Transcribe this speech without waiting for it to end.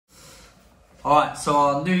Alright, so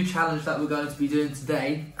our new challenge that we're going to be doing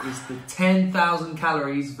today is the 10,000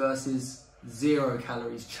 calories versus 0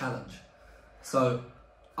 calories challenge. So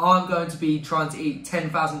I'm going to be trying to eat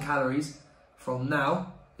 10,000 calories from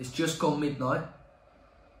now. It's just gone midnight.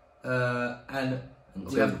 And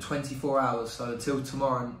we have 24 hours, so until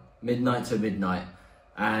tomorrow. Midnight to midnight.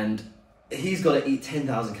 And he's got to eat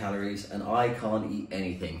 10,000 calories and I can't eat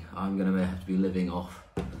anything. I'm going to have to be living off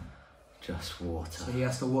just water. So he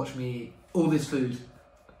has to watch me eat all this food.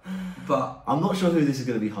 But I'm not sure who this is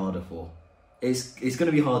going to be harder for. It's going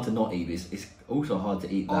to be hard to not eat, but it's also hard to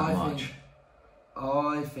eat that much.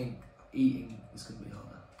 I think eating is going to be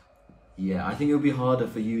harder. Yeah, I think it'll be harder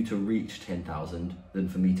for you to reach 10,000 than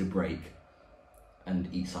for me to break and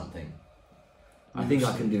eat something. I think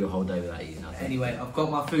I can do a whole day without eating nothing. Anyway, I've got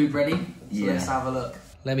my food ready, so let's have a look.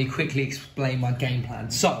 Let me quickly explain my game plan.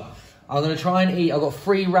 So, I'm going to try and eat, I've got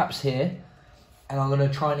 3 wraps here, and I'm going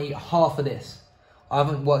to try and eat half of this. I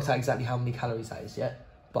haven't worked out exactly how many calories that is yet,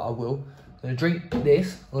 but I will. I'm going to drink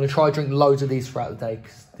this. I'm going to try and drink loads of these throughout the day,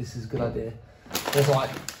 because this is a good idea. There's like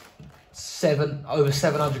over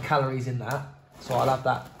 700 calories in that, so I'll have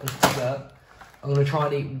that as dessert. I'm going to try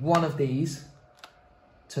and eat one of these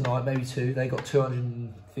tonight, maybe 2. They got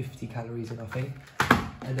 250 calories in, I think.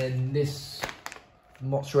 And then this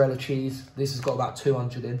mozzarella cheese, this has got about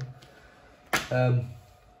 200 in.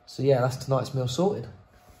 So yeah, that's tonight's meal sorted.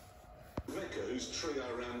 Vicar, who's trio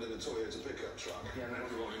around in a Toyota pickup truck, and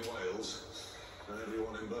everyone in Wales, and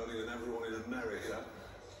everyone in Birmingham, and everyone in America.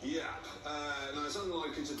 Yeah, now it's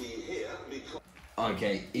unlikely to be here because...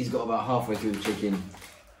 Okay, he's got about halfway through the chicken.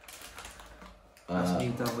 That's me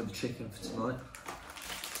done with the chicken for tonight.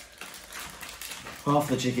 Half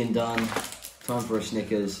the chicken done. Time for a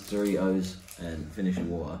Snickers, Doritos, and finish with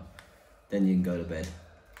water. Then you can go to bed.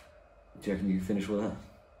 Do you reckon you can finish with that?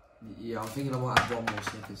 Yeah, I'm thinking I might have one more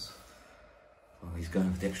Snickers. Oh, he's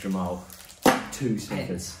going with the extra mile. 2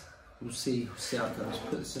 Snickers. We'll see how it goes.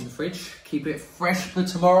 Put this in the fridge. Keep it fresh for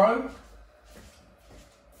tomorrow.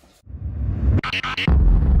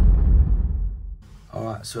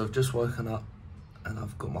 Alright, so I've just woken up and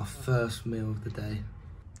I've got my first meal of the day.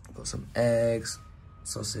 I've got some eggs,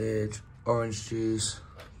 sausage, orange juice.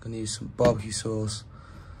 I'm gonna use some barbecue sauce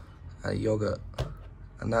and yogurt.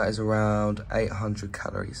 And that is around 800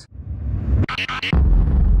 calories.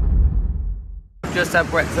 Just had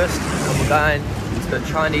breakfast and we're going to the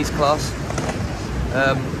Chinese class.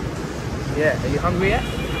 Yeah, are you hungry yet?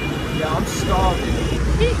 Yeah, I'm starving.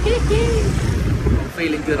 I'm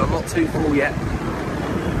feeling good, I'm not too full yet.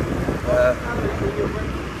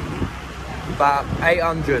 About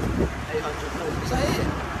 800. 800 is that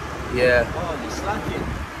it? Yeah. Oh, you're slacking.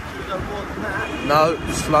 You don't more than that. No,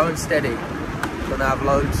 slow and steady. Gonna have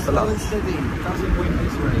loads for Slow lunch. and steady doesn't win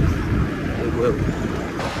this race. It will.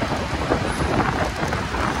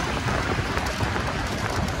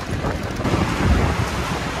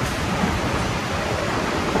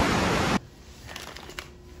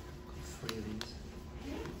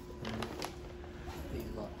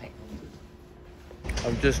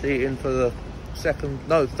 I'm just eating for the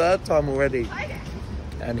third time already.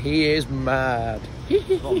 And he is mad.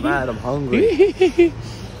 Not mad, I'm hungry.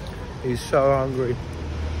 He's so hungry.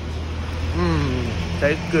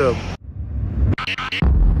 Tastes good.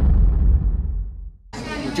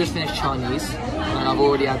 We just finished Chinese and I've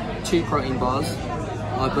already had 2 protein bars,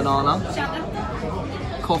 my banana,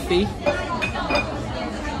 coffee,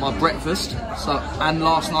 my breakfast, and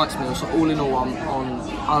last night's meal. So all in all, I'm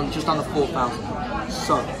on just under 4,000.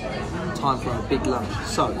 So, time for a big lunch.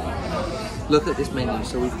 So, look at this menu.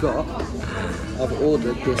 So I've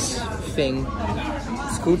ordered this thing.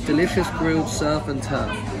 It's called Delicious Grilled Surf and Turf.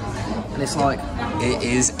 And it's like... It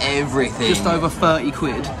is everything. Just over 30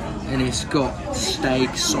 quid. And it's got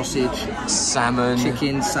steak, sausage, salmon,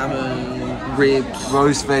 chicken, salmon, ribs,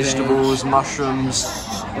 roast vegetables, mushrooms,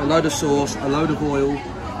 a load of sauce, a load of oil,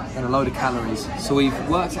 and a load of calories. So we've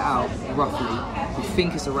worked it out roughly. We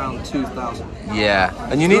think it's around 2,000. Yeah,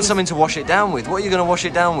 and you need something to wash it down with. What are you going to wash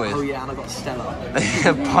it down with? Oh yeah, and I got Stella.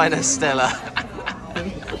 A pint of Stella.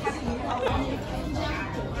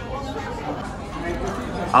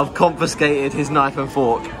 I've confiscated his knife and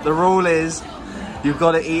fork. The rule is, you've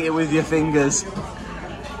got to eat it with your fingers.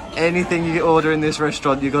 Anything you order in this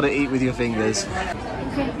restaurant, you've got to eat with your fingers.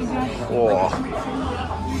 Oh.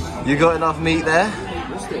 You got enough meat there?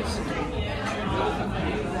 What's this?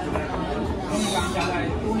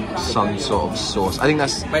 Some sort of sauce. I think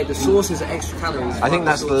that's... Mate, the sauce is extra calories. I think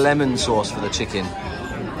that's lemon sauce for the chicken.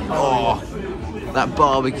 Oh, that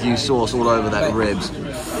barbecue sauce all over that ribs.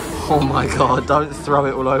 Oh my god, don't throw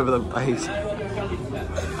it all over the place.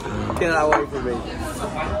 Get that away from me.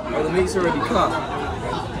 Oh, the meat's already cut.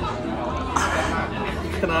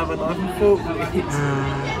 Can I have a knife and fork, please?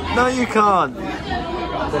 No, you can't.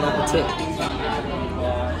 Then have a tip.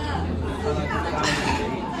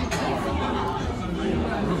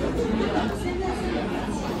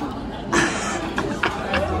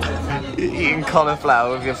 You're eating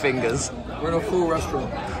cauliflower with your fingers. We're in a full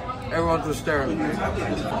restaurant. Everyone's just staring.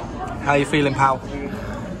 How you feeling, pal?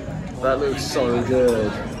 That looks so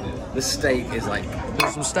good. The steak is like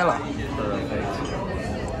Want some Stella? perfect.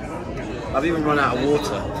 I've even run out of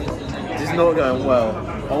water. This is not going well.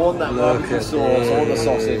 I want that barbecue sauce, I want the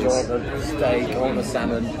sausage, I want the steak, I want the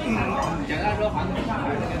salmon.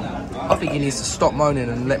 I think he needs to stop moaning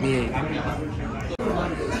and let me eat.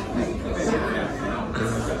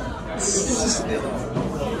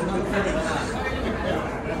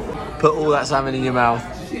 Put all that salmon in your mouth.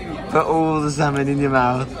 Put all the salmon in your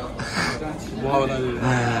mouth. Why would I do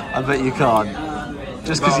that? I bet you can't.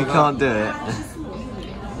 Just because you can't do it.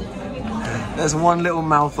 There's one little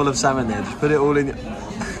mouthful of salmon there. Just put it all in your...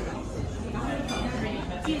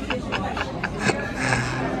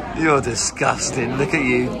 You're disgusting. Look at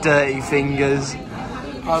you. Dirty fingers.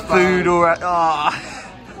 Food all right. Oh.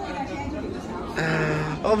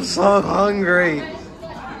 I'm so hungry.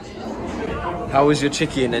 How was your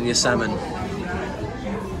chicken and your salmon?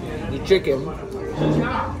 The chicken was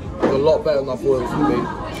a lot better than I thought it was going to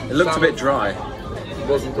be. It looked a bit dry. It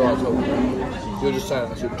wasn't dry at all. You're just saying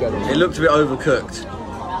that's your jealous. It looked a bit overcooked.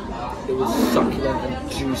 It was succulent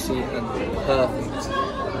and juicy and perfect.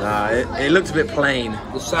 Nah, it looked a bit plain.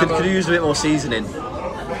 The salmon, Could you use a bit more seasoning?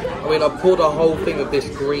 I mean, I poured a whole thing of this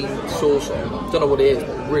green sauce on. Don't know what it is,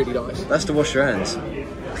 but really nice. That's to wash your hands.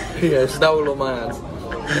 Yeah, it's now all on my hands.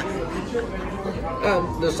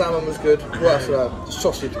 And the salmon was good. What else? The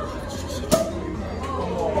sausage.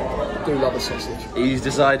 I do love a sausage. He's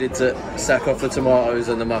decided to sack off the tomatoes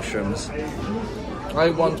and the mushrooms. I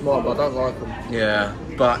ate one tomato, but I don't like them. Yeah,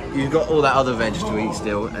 but you've got all that other veg to eat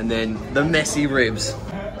still, and then the messy ribs.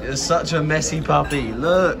 You're such a messy puppy.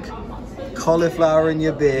 Look, cauliflower in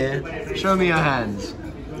your beer. Show me your hands.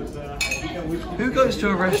 Who goes to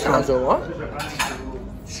a restaurant? Sounds alright.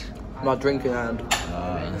 My drinking hand.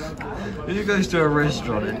 Who goes to a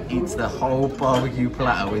restaurant and eats the whole barbecue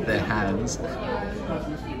platter with their hands?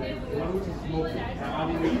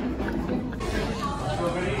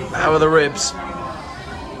 How are the ribs?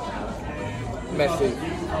 Messy.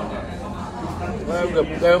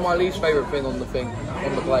 They were my least favourite thing on the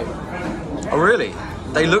plate. Oh really?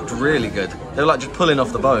 They looked really good. They were like just pulling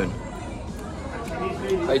off the bone.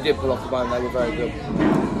 They did pull off the bone, they were very good.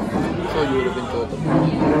 I'm sure you would have enjoyed them.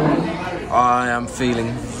 I am feeling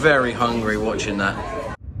very hungry watching that.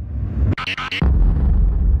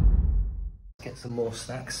 Get some more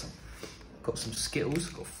snacks. Got some Skittles,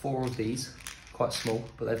 got 4 of these. Quite small,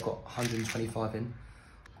 but they've got 125 in.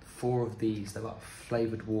 4 of these, they're like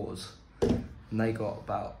flavoured waters. And they got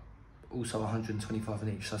about also 125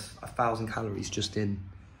 in each. So that's 1,000 calories just in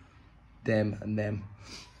them and them.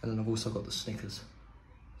 And then I've also got the Snickers.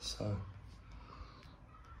 So,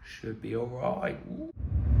 should be alright.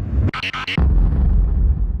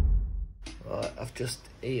 Right, I've just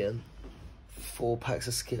eaten 4 packs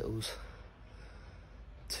of Skittles,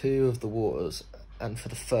 2 of the waters, and for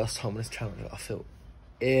the first time in this challenge, I feel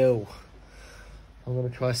ill. I'm gonna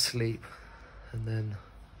try sleep and then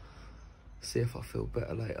see if I feel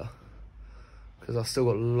better later. Because I've still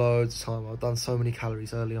got loads of time. I've done so many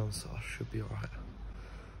calories early on, so I should be alright.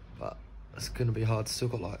 But it's gonna be hard. Still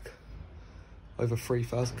got like over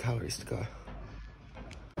 3,000 calories to go.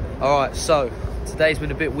 Alright, so today's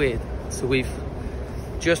been a bit weird. So we've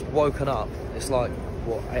just woken up. It's like,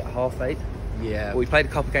 what, 8:30? Yeah. Well, we played a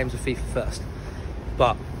couple games of FIFA first,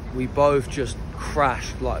 but we both just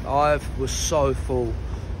crashed. Like, I was so full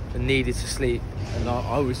and needed to sleep. And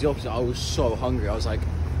I was the opposite. I was so hungry. I was like,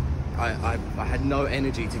 I had no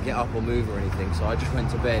energy to get up or move or anything. So I just went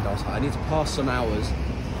to bed. I was like, I need to pass some hours,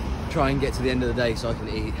 try and get to the end of the day so I can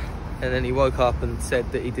eat. And then he woke up and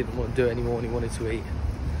said that he didn't want to do it anymore and he wanted to eat.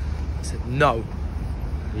 I said, no.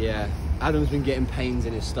 Yeah. Adam's been getting pains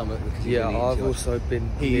in his stomach because he's been eating I've too much. also been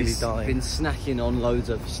nearly dying. He's been snacking on loads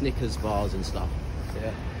of Snickers bars and stuff.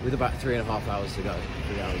 Yeah. With about 3.5 hours to go.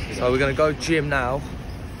 3 hours to go. So we're going to go gym now.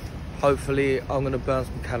 Hopefully I'm going to burn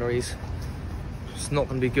some calories. It's not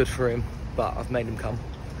going to be good for him, but I've made him come.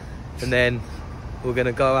 And then we're going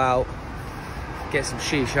to go out, get some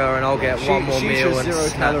shisha, and I'll get one more meal and 0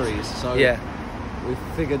 snacks. calories. So yeah. We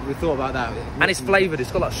thought about that. And it's flavoured.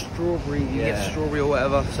 It's got like strawberry. You get strawberry or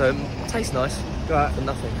whatever. So it tastes nice. Go out for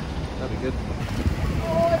nothing. That'd be good.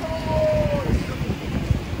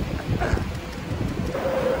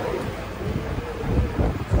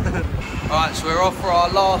 Alright, so we're off for our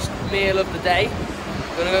last meal of the day.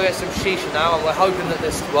 We're gonna go get some shisha now, and we're hoping that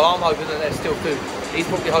there's, well, I'm hoping that there's still food. He's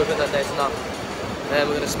probably hoping that there's none. Then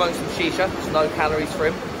we're gonna smoke some shisha, there's no calories for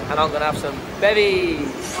him, and I'm gonna have some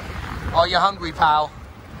bevies. Are you hungry, pal?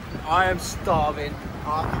 I am starving.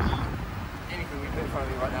 I can eat anything we put in front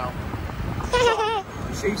of me right now.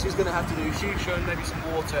 Shisha's gonna have to do shisha and maybe some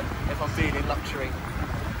water if I'm feeling luxury.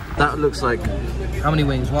 That looks like... How many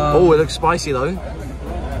wings? One. Oh, it looks spicy though.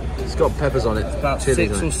 It's got peppers on it. About chili,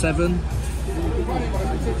 6 or 7.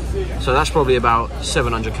 So that's probably about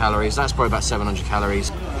 700 calories. That's probably about 700 calories.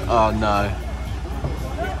 Oh no.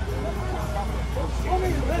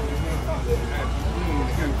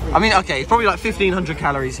 I mean, okay, it's probably like 1,500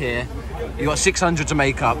 calories here. You got 600 to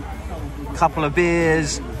make up. A couple of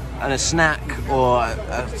beers and a snack or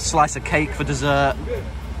a slice of cake for dessert.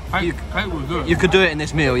 You could do it in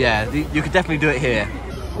this meal, yeah. You could definitely do it here.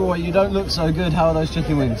 Boy, you don't look so good. How are those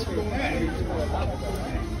chicken wings?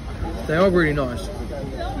 They are really nice,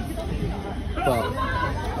 but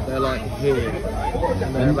they're like here,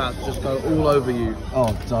 and they're about to just go all over you.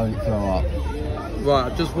 Oh, don't throw up.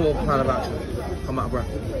 Right, just for a plan of action. I'm out of breath.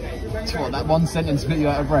 What, that one sentence put you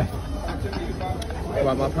out of breath?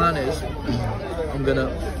 Right, my plan is I'm gonna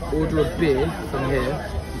order a beer from here,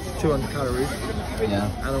 200 calories. Yeah.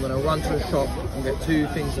 And I'm gonna run to a shop and get 2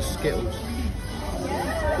 things of Skittles,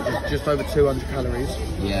 which is just over 200 calories.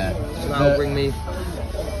 Yeah. So that'll bring me.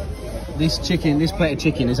 This plate of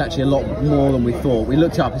chicken is actually a lot more than we thought. We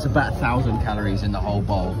looked up, it's about 1,000 calories in the whole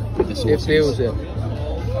bowl with the sauces. It feels it.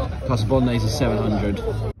 Plus bolognese is 700.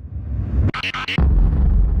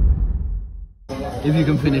 If you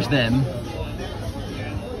can finish them.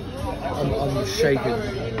 I'm shaking.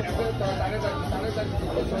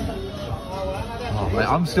 Oh, mate,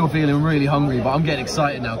 I'm still feeling really hungry, but I'm getting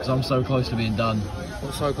excited now because I'm so close to being done.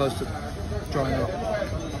 I'm so close to drying out.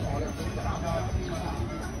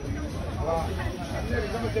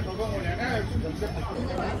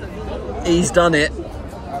 He's done it.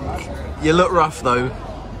 You look rough though.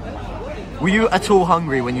 Were you at all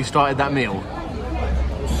hungry when you started that meal?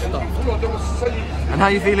 Stuffed. And how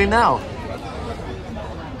are you feeling now?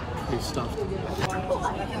 It's stuffed.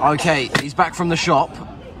 Okay, he's back from the shop.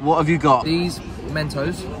 What have you got? These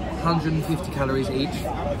Mentos, 150 calories each.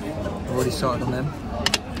 I've already started on them.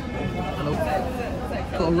 And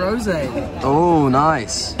I've got a rosé. Oh,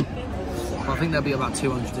 nice. I think there'll be about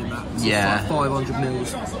 200 in that. So yeah. Like 500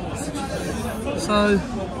 mils. So.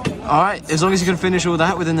 All right, as long as you can finish all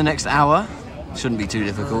that within the next hour, shouldn't be too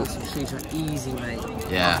difficult. Shisha, easy, mate.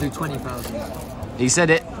 Yeah. I'll do 20,000. He said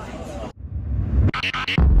it.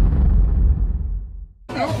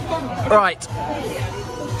 Right.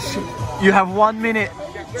 You have 1 minute.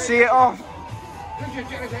 See it off.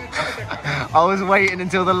 I was waiting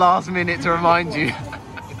until the last minute to remind you.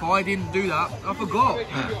 If I didn't do that, I forgot.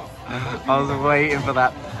 I was waiting for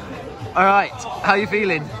that. All right, how you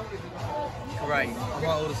feeling? Great. I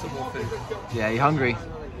might order some more food. Yeah, you hungry?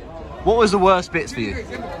 What was the worst bits for you?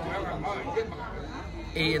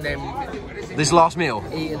 Eating them. This last meal?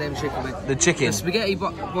 Eating them chicken wings. The chicken? The spaghetti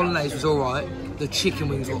bolognese was alright. The chicken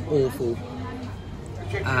wings were awful.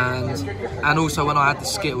 And also when I had the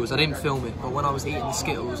Skittles, I didn't film it, but when I was eating the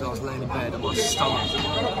Skittles, I was laying in bed and my stomach,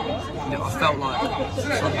 I felt like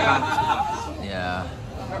something bad. Yeah.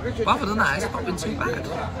 But other than that, it's not been too bad.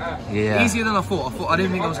 Yeah. Easier than I thought. I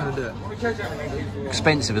didn't think I was going to do it.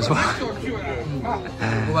 Expensive as well.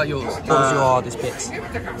 What about yours? What was your hardest bits?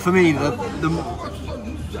 For me,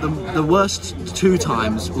 the worst 2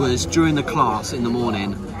 times was during the class in the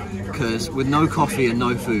morning, because with no coffee and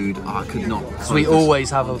no food, I could not. So we always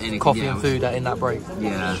have a coffee and food in that break.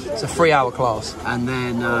 Yeah. It's a 3-hour class. And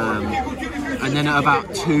then at about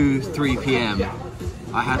 2-3 p.m.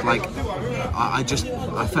 I had like, I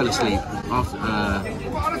fell asleep after.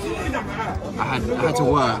 I had to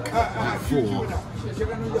work at 4,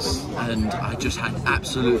 and I just had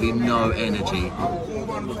absolutely no energy.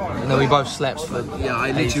 And then we both slept for. Yeah,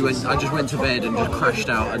 I literally I just went to bed and just crashed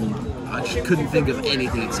out, and I just couldn't think of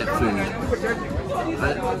anything except food.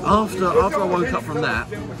 After I woke up from that,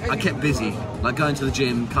 I kept busy, like going to the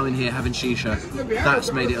gym, coming here, having shisha.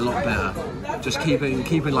 That's made it a lot better. Just keeping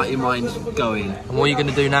like your mind going. And what are you going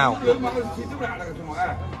to do now?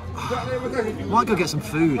 Might go get some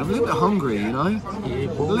food. I'm a little bit hungry, you know?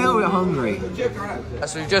 A little bit hungry.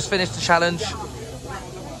 So we've just finished the challenge.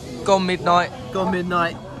 Gone midnight.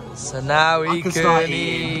 So now we can start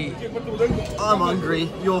eat. I'm hungry.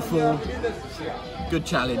 You're full. Good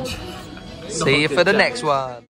challenge. See you for the next one.